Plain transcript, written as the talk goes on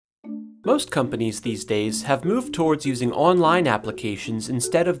Most companies these days have moved towards using online applications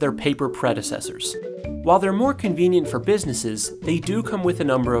instead of their paper predecessors. While they're more convenient for businesses, they do come with a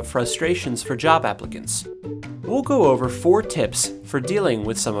number of frustrations for job applicants. We'll go over 4 tips for dealing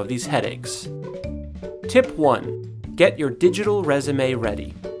with some of these headaches. Tip 1. Get your digital resume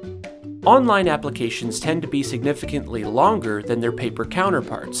ready. Online applications tend to be significantly longer than their paper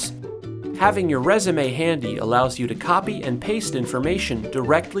counterparts. Having your resume handy allows you to copy and paste information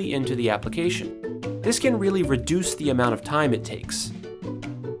directly into the application. This can really reduce the amount of time it takes.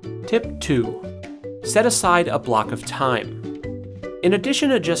 Tip 2. Set aside a block of time. In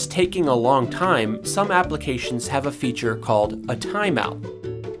addition to just taking a long time, some applications have a feature called a timeout.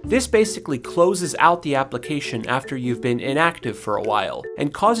 This basically closes out the application after you've been inactive for a while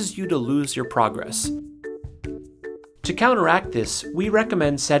and causes you to lose your progress. To counteract this, we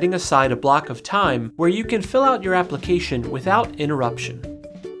recommend setting aside a block of time where you can fill out your application without interruption.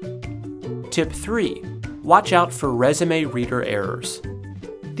 Tip 3. Watch out for resume reader errors.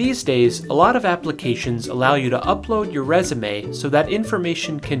 These days, a lot of applications allow you to upload your resume so that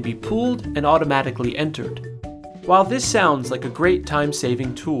information can be pooled and automatically entered. While this sounds like a great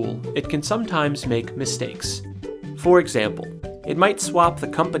time-saving tool, it can sometimes make mistakes. For example, it might swap the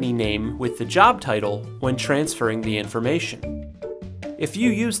company name with the job title when transferring the information. If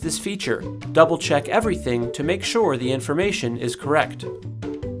you use this feature, double-check everything to make sure the information is correct.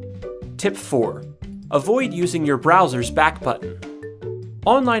 Tip 4. Avoid using your browser's back button.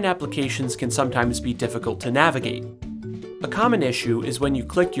 Online applications can sometimes be difficult to navigate. A common issue is when you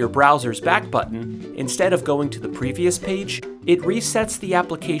click your browser's back button, instead of going to the previous page, it resets the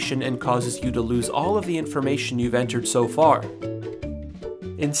application and causes you to lose all of the information you've entered so far.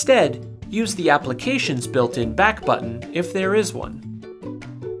 Instead, use the application's built-in back button if there is one.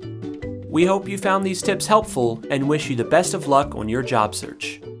 We hope you found these tips helpful and wish you the best of luck on your job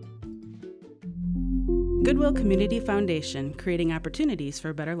search. Goodwill Community Foundation, creating opportunities for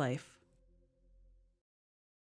a better life.